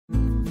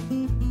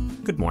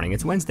Good morning,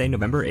 it's Wednesday,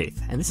 November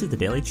 8th, and this is the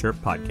Daily Chirp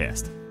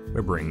Podcast.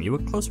 We're bringing you a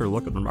closer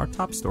look at one of our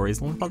top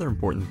stories along with other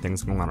important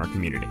things going on in our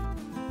community.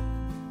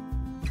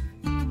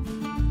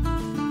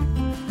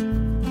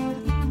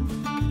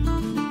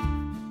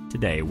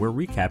 Today, we're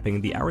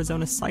recapping the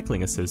Arizona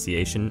Cycling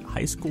Association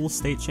High School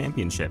State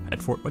Championship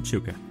at Fort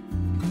Huachuca.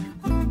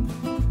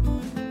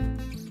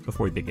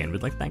 Before we begin,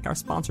 we'd like to thank our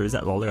sponsors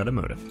at Lolly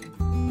Automotive.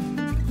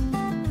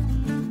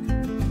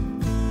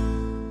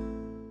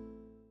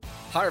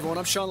 Hi everyone,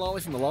 I'm Sean Lawley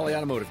from the Lawley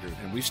Automotive Group,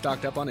 and we've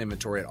stocked up on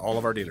inventory at all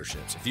of our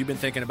dealerships. If you've been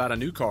thinking about a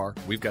new car,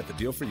 we've got the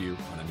deal for you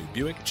on a new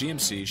Buick,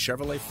 GMC,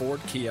 Chevrolet,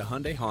 Ford, Kia,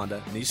 Hyundai,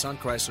 Honda, Nissan,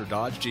 Chrysler,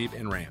 Dodge, Jeep,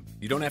 and Ram.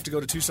 You don't have to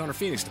go to Tucson or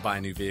Phoenix to buy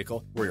a new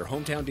vehicle. We're your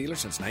hometown dealer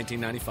since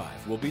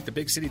 1995. We'll beat the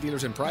big city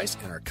dealers in price,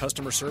 and our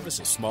customer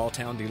service is small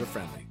town dealer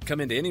friendly. Come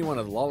into any one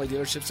of the Lawley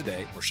dealerships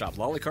today or shop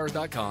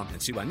lollycars.com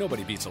and see why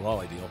nobody beats a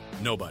Lawley deal.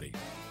 Nobody.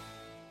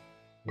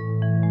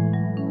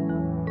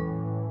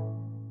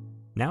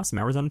 Now some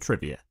Arizona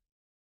trivia.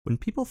 When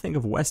people think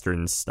of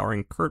westerns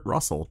starring Kurt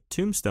Russell,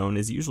 Tombstone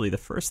is usually the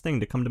first thing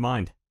to come to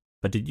mind.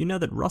 But did you know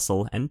that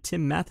Russell and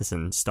Tim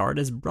Matheson starred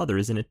as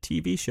brothers in a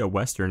TV show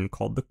western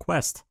called The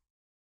Quest?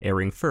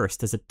 Airing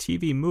first as a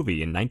TV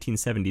movie in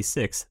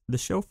 1976, the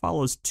show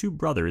follows two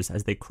brothers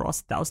as they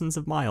cross thousands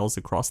of miles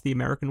across the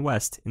American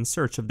West in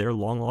search of their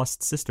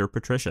long-lost sister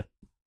Patricia.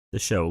 The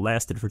show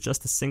lasted for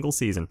just a single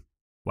season.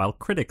 While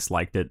critics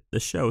liked it,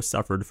 the show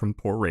suffered from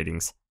poor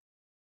ratings.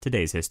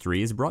 Today's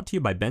history is brought to you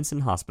by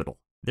Benson Hospital.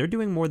 They're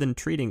doing more than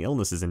treating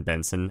illnesses in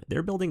Benson,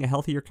 they're building a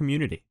healthier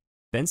community.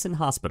 Benson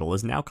Hospital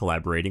is now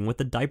collaborating with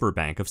the Diaper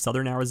Bank of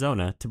Southern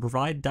Arizona to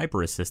provide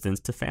diaper assistance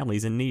to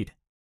families in need.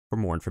 For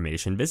more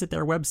information, visit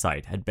their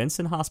website at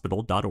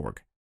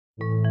bensonhospital.org.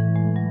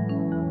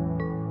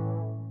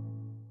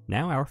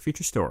 Now our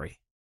feature story.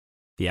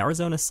 The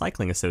Arizona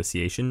Cycling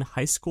Association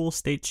High School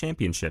State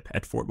Championship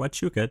at Fort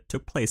Huachuca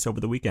took place over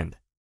the weekend.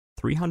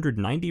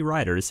 390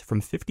 riders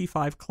from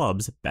 55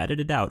 clubs batted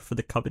it out for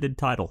the coveted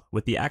title,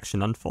 with the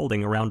action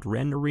unfolding around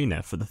Wren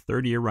Arena for the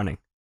third year running.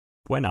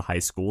 Buena High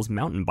School's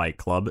mountain bike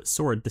club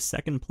soared to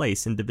second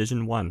place in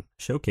Division I,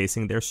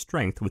 showcasing their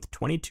strength with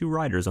 22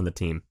 riders on the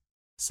team.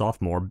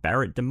 Sophomore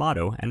Barrett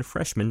D'Amato and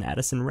freshman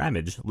Addison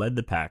Ramage led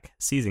the pack,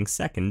 seizing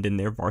second in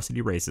their varsity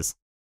races.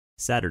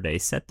 Saturday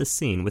set the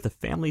scene with a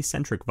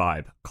family-centric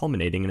vibe,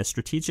 culminating in a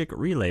strategic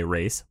relay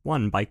race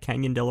won by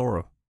Canyon del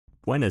Oro.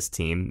 Buena's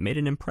team made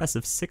an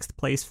impressive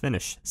sixth-place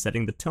finish,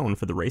 setting the tone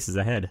for the races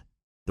ahead.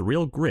 The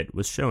real grit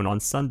was shown on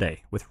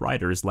Sunday, with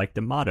riders like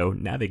D'Amato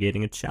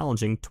navigating a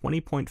challenging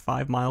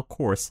 20.5-mile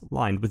course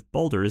lined with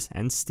boulders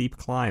and steep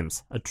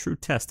climbs, a true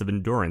test of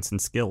endurance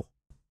and skill.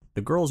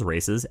 The girls'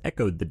 races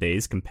echoed the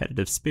day's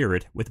competitive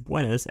spirit, with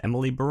Buena's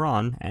Emily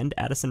Baran and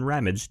Addison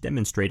Ramage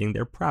demonstrating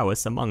their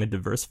prowess among a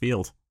diverse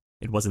field.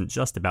 It wasn't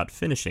just about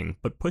finishing,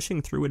 but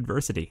pushing through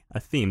adversity, a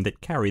theme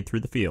that carried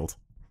through the field.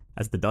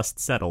 As the dust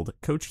settled,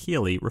 Coach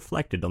Healy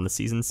reflected on the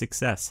season's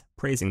success,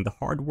 praising the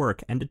hard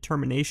work and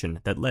determination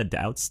that led to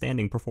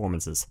outstanding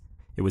performances.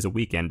 It was a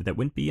weekend that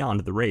went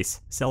beyond the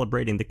race,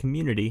 celebrating the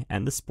community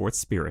and the sports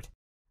spirit.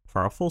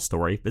 For our full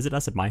story, visit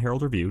us at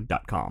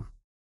myheraldreview.com.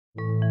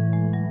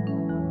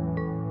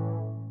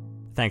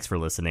 Thanks for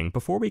listening.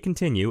 Before we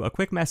continue, a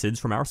quick message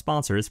from our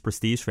sponsors,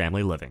 Prestige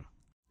Family Living.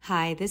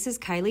 Hi, this is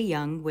Kylie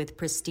Young with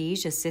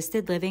Prestige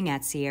Assisted Living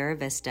at Sierra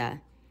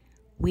Vista.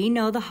 We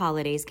know the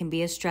holidays can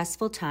be a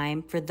stressful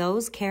time for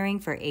those caring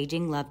for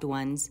aging loved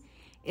ones.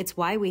 It's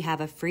why we have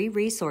a free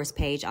resource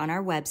page on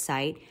our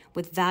website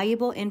with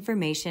valuable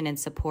information and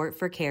support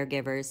for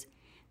caregivers.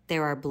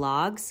 There are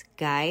blogs,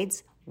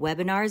 guides,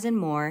 webinars, and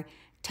more,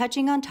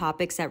 touching on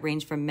topics that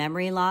range from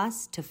memory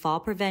loss to fall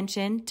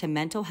prevention to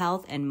mental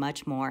health and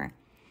much more.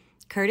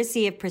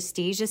 Courtesy of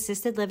Prestige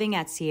Assisted Living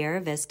at Sierra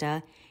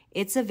Vista,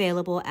 it's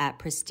available at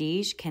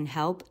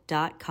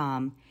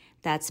prestigecanhelp.com.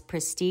 That's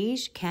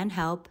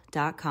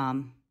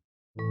prestigecanhelp.com.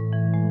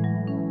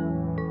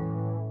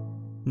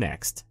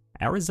 Next,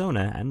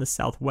 Arizona and the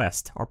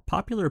Southwest are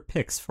popular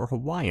picks for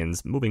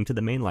Hawaiians moving to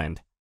the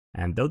mainland.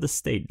 And though the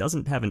state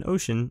doesn't have an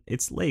ocean,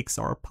 its lakes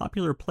are a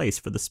popular place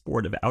for the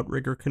sport of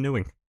outrigger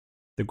canoeing.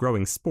 The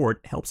growing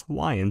sport helps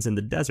Hawaiians in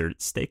the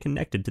desert stay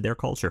connected to their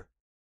culture.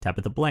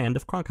 Tabitha Bland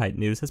of Cronkite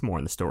News has more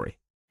on the story.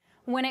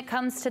 When it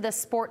comes to the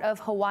sport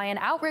of Hawaiian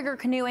outrigger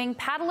canoeing,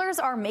 paddlers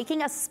are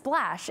making a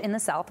splash in the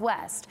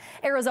Southwest.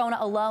 Arizona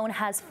alone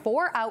has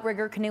 4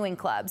 outrigger canoeing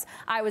clubs.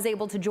 I was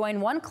able to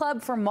join one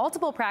club for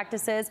multiple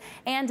practices,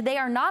 and they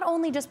are not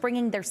only just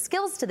bringing their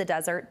skills to the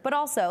desert, but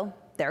also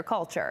their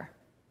culture.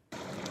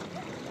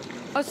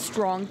 A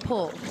strong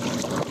pull,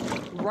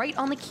 right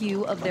on the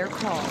cue of their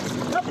call.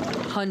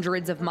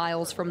 Hundreds of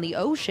miles from the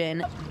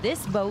ocean,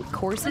 this boat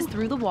courses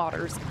through the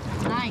waters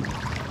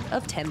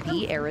of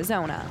Tempe,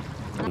 Arizona.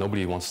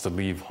 Nobody wants to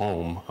leave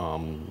home.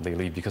 They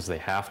leave because they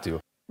have to.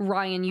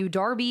 Ryan U.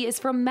 Darby is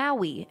from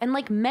Maui, and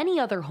like many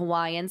other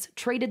Hawaiians,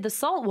 traded the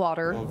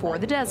saltwater for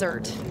the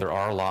desert. There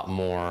are a lot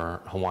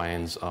more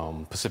Hawaiians,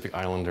 Pacific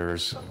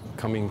Islanders,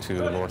 coming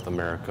to North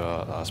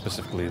America,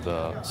 specifically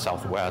the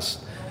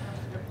Southwest,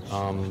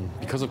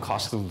 because of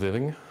cost of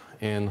living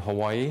in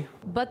Hawaii.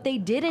 But they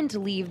didn't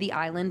leave the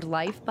island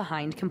life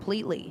behind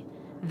completely.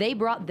 They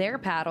brought their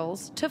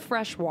paddles to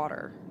fresh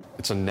water.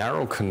 It's a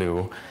narrow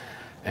canoe,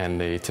 and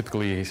they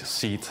typically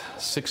seat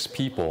 6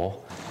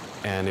 people,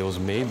 and it was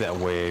made that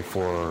way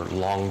for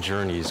long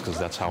journeys because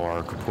that's how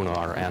our kupuna,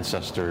 our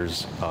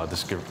ancestors,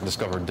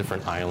 discovered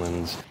different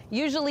islands.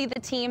 Usually the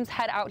teams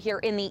head out here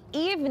in the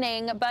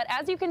evening, but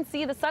as you can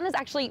see, the sun is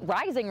actually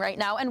rising right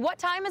now. And what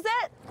time is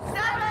it?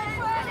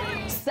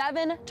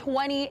 7:20!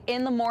 7:20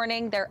 in the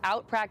morning. They're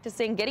out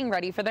practicing, getting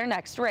ready for their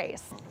next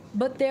race.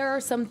 But there are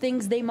some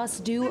things they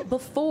must do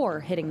before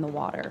hitting the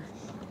water.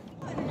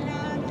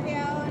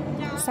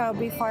 So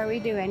before we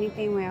do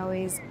anything, we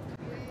always,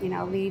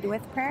 lead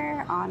with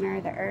prayer,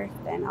 honor the earth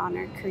and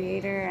honor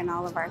Creator and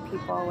all of our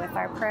people with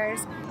our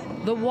prayers.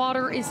 The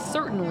water is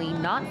certainly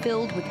not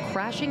filled with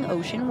crashing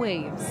ocean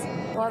waves.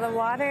 Well, the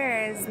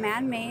water is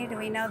man-made,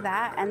 we know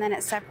that, and then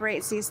it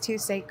separates these 2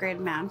 sacred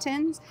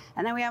mountains,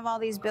 and then we have all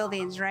these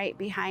buildings right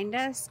behind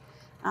us.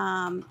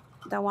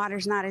 The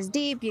water's not as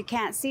deep, you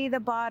can't see the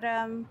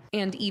bottom.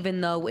 And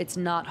even though it's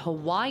not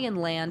Hawaiian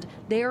land,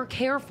 they are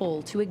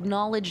careful to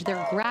acknowledge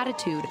their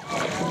gratitude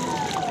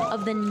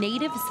of the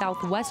native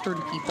Southwestern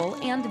people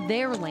and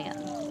their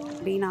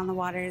land. Being on the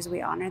waters,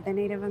 we honor the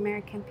Native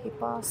American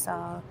people,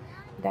 so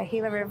the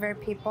Gila River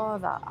people,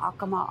 the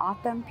Akama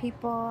O'odham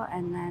people,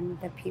 and then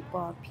the people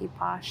of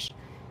Peeposh,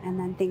 and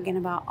then thinking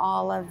about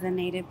all of the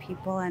native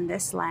people in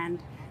this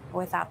land.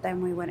 Without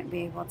them, we wouldn't be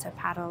able to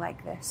paddle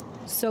like this.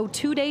 So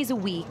 2 days a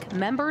week,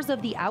 members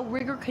of the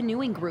outrigger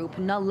canoeing group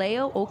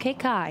Naleo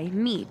Okekai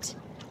meet,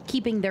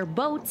 keeping their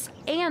boats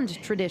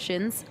and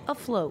traditions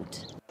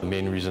afloat. The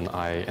main reason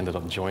I ended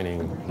up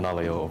joining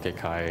Naleo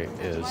Okekai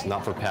is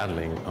not for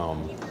paddling.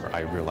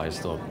 I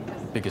realized the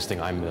biggest thing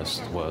I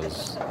missed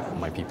was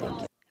my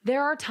people.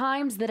 There are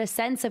times that a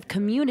sense of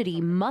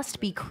community must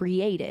be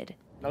created.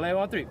 Naleo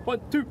on 3. 1,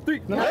 2, 3.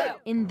 Naleo.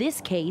 In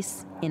this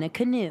case, in a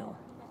canoe.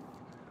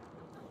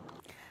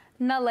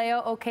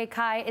 Naleo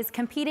Okekai is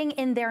competing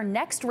in their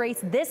next race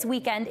this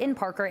weekend in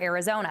Parker,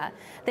 Arizona.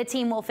 The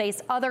team will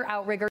face other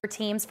outrigger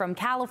teams from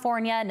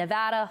California,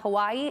 Nevada,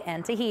 Hawaii,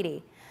 and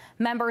Tahiti.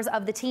 Members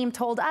of the team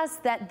told us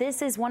that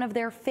this is one of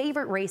their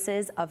favorite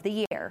races of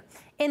the year.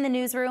 In the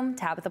newsroom,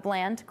 Tabitha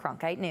Bland,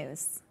 Cronkite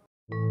News.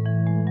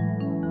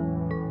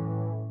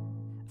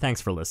 Thanks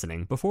for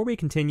listening. Before we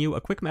continue, a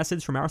quick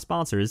message from our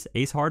sponsors,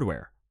 Ace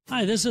Hardware.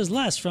 Hi, this is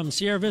Les from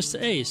Sierra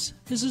Vista Ace.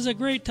 This is a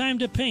great time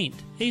to paint.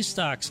 Ace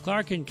stocks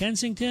Clark &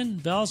 Kensington,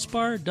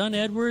 Valspar, Dunn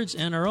Edwards,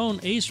 and our own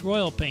Ace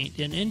Royal Paint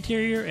in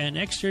interior and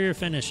exterior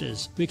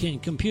finishes. We can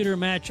computer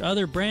match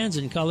other brands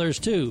and colors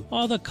too.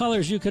 All the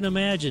colors you can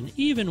imagine,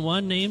 even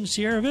one named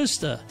Sierra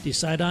Vista.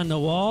 Decide on the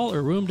wall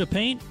or room to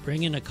paint,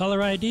 bring in a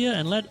color idea,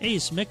 and let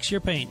Ace mix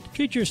your paint.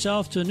 Treat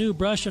yourself to a new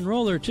brush and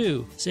roller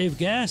too. Save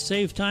gas,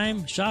 save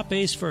time, shop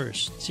Ace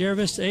first. Sierra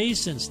Vista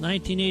Ace since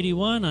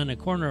 1981 on the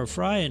corner of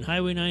Fry and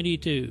Highway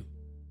 92.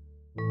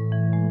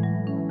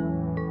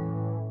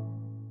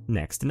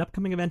 Next, an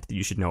upcoming event that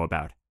you should know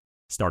about.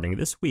 Starting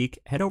this week,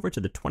 head over to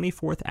the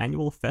 24th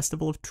Annual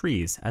Festival of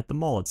Trees at the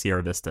mall at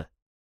Sierra Vista.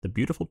 The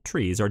beautiful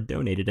trees are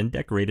donated and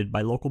decorated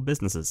by local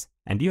businesses,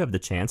 and you have the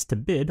chance to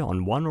bid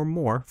on one or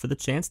more for the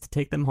chance to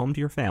take them home to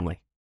your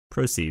family.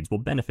 Proceeds will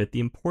benefit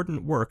the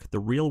important work the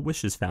Real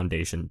Wishes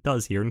Foundation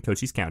does here in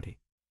Cochise County.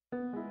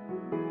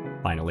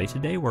 Finally,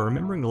 today we're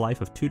remembering the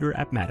life of Tudor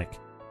ApMadoc.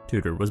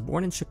 Tudor was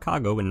born in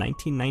Chicago in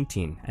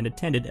 1919 and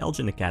attended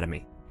Elgin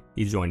Academy.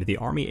 He joined the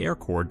Army Air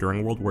Corps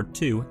during World War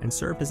II and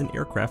served as an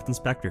aircraft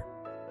inspector.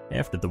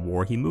 After the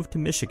war, he moved to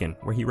Michigan,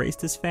 where he raised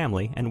his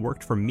family and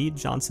worked for Mead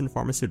Johnson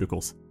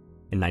Pharmaceuticals.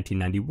 In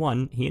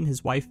 1991, he and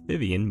his wife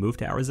Vivian moved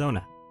to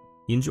Arizona.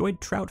 He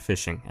enjoyed trout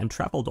fishing and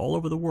traveled all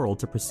over the world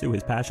to pursue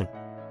his passion.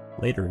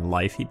 Later in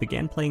life, he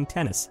began playing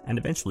tennis and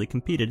eventually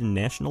competed in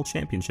national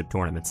championship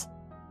tournaments.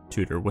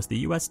 Tudor was the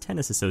U.S.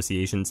 Tennis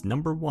Association's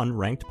 #1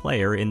 ranked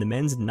player in the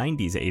men's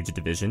 90s age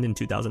division in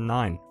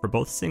 2009 for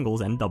both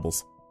singles and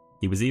doubles.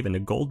 He was even a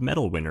gold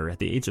medal winner at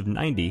the age of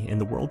 90 in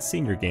the World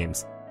Senior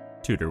Games.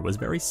 Tudor was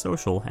very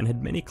social and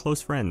had many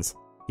close friends.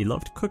 He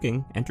loved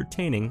cooking,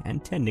 entertaining,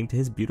 and tending to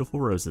his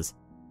beautiful roses.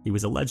 He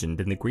was a legend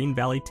in the Green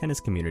Valley tennis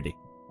community.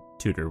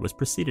 Tudor was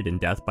preceded in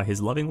death by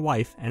his loving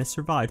wife and is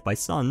survived by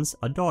sons,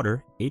 a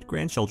daughter, 8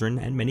 grandchildren,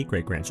 and many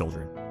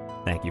great-grandchildren.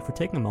 Thank you for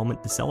taking a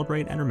moment to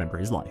celebrate and remember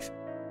his life.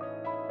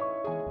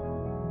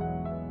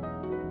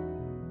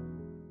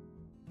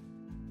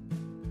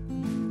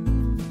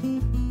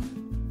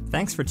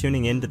 Thanks for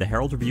tuning in to the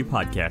Herald Review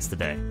podcast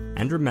today.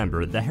 And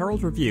remember, the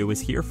Herald Review is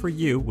here for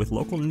you with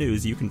local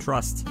news you can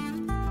trust.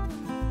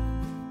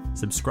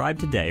 Subscribe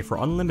today for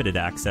unlimited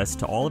access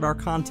to all of our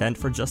content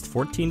for just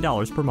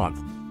 $14 per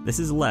month. This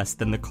is less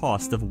than the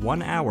cost of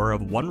 1 hour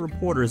of one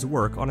reporter's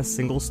work on a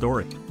single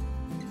story.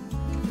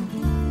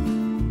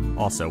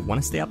 Also,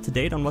 want to stay up to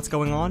date on what's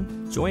going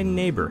on? Join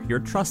Neighbor, your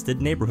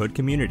trusted neighborhood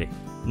community.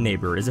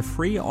 Neighbor is a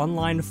free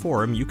online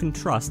forum you can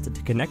trust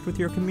to connect with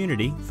your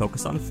community,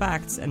 focus on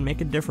facts, and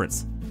make a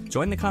difference.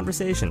 Join the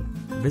conversation.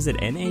 Visit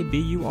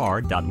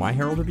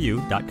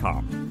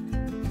nabur.myheraldreview.com.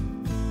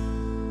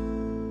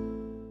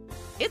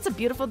 It's It's a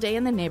beautiful day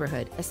in the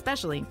neighborhood,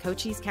 especially in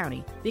Cochise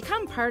County.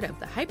 Become part of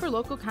the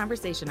hyperlocal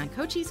conversation on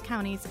Cochise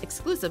County's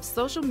exclusive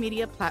social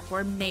media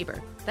platform, Neighbor.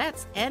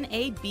 That's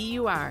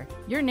Nabur.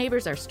 Your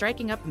neighbors are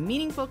striking up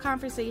meaningful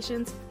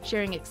conversations,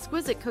 sharing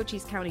exquisite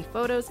Cochise County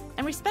photos,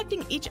 and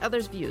respecting each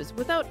other's views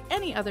without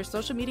any other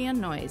social media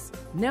noise.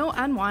 No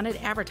unwanted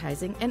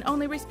advertising and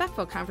only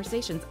respectful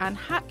conversations on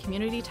hot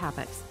community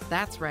topics.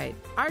 That's right.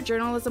 Our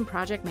journalism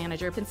project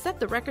manager can set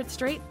the record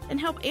straight and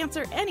help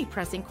answer any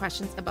pressing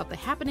questions about the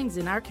happenings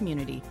in our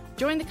community.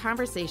 Join the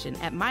conversation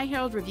at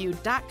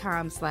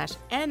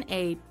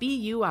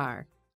myheraldreview.com/NABUR.